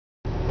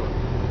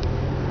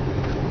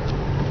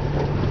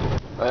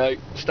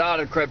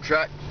Started CREB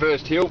Track,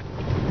 first hill.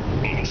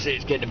 You can see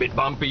it's getting a bit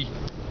bumpy.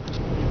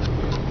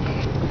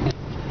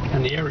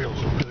 And the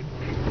aerials look good.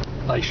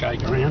 They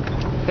shake around.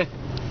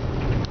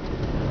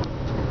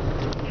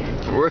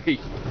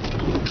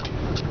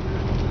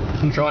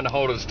 I'm trying to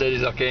hold it as steady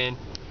as I can.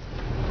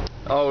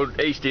 Old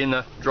Eastie in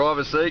the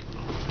driver's seat.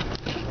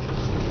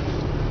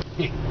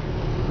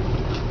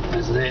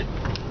 That's that.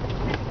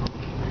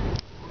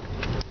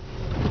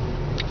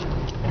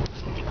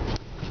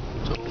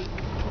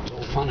 It's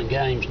all fun and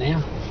games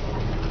now.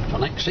 For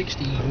the next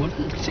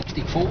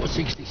 64,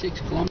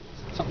 66 kilometres,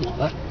 something like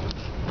that.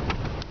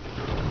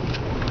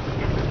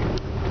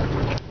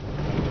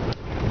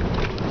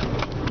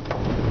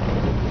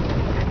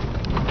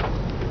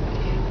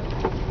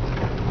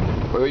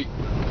 Wait.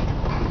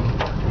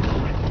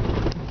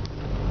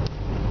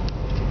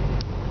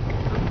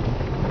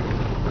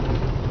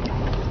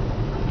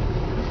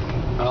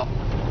 Well,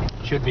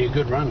 should be a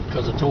good run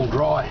because it's all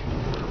dry.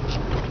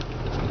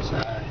 So.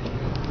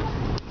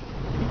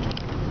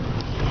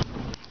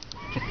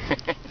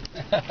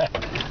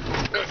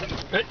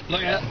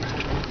 Look out.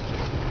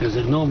 Because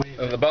there's normally.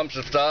 The bumps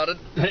have started.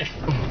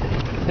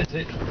 That's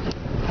it.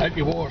 Hope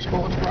you wore a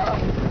sports bra.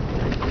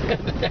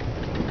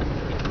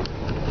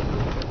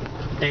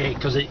 Yeah,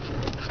 because if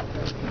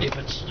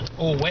it's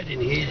all wet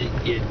in here,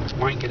 you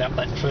won't get up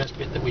that first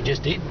bit that we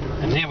just did.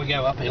 And now we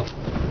go uphill.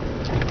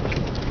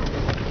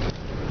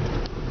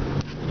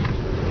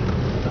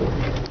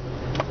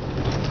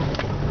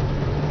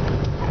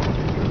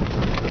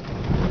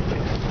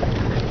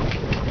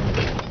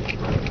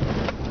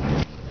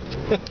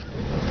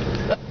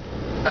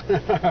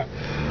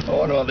 I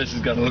wonder what this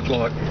is going to look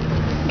like.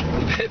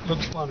 It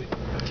looks funny.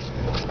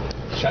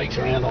 Shakes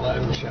around all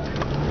over the show.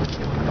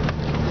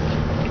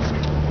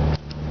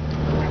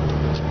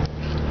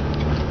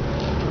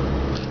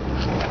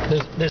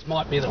 This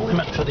might be the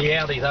limit for the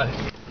Audi though.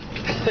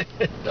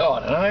 Oh, I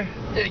don't know.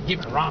 Yeah, give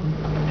it a run.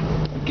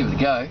 Give it a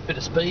go. Bit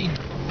of speed.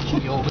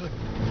 Should be all good.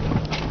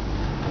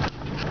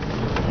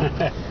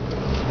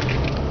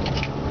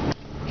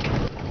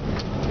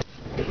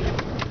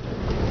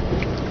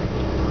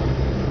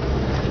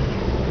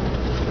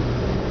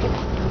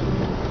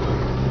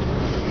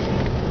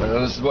 Well,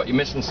 this is what you're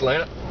missing,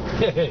 Selena.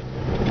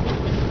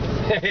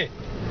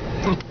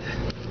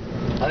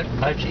 I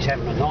hope she's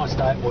having a nice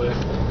day at work.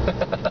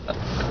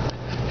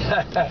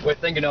 We're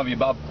thinking of you,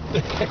 bub.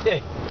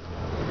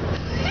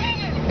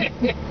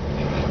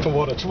 For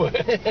what it's worth.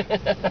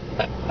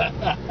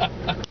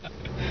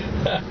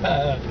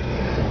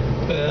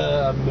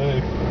 Oh, no.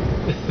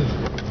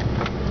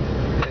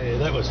 Yeah,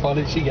 that was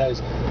funny. She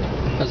goes,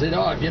 I said,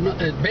 oh, have you not,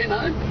 Ben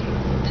home?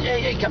 Yeah,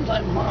 he comes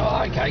home.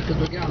 Oh, okay, because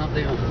we're going up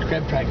there on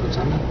CREB Track or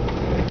something.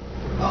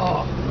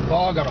 Oh,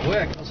 well, I got to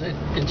work. I said,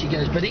 and she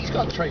goes, but he's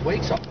got 3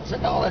 weeks off. I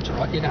said, oh, that's all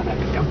right. You don't have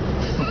to come.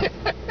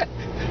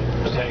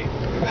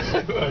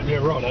 Well, yeah,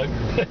 right, I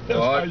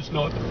suppose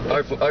not.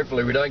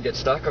 Hopefully we don't get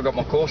stuck. I've got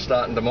my course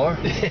starting tomorrow.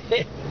 No,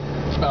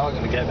 I've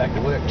got to go back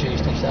to work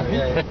Tuesday, so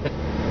yeah.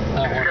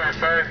 Just going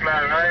safe,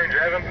 low range,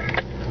 Evan.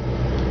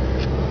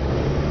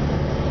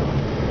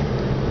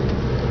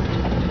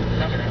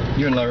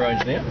 You're in low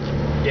range now?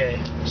 Yeah,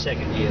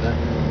 2nd year though.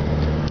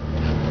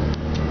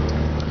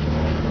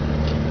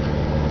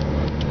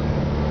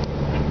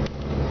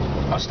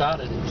 I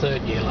started in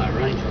 3rd year low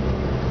range.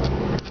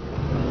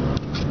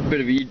 Bit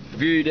of a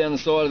view down the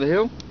side of the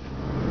hill.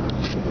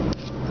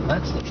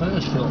 That's the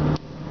first hill.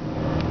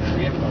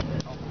 Yep,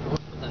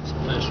 that's the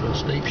first real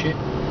steep shit.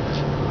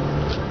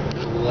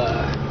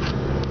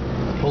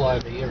 We'll pull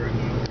over here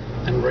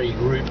and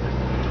regroup.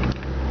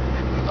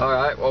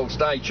 Alright, well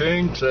stay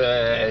tuned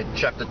to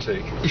chapter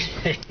 2.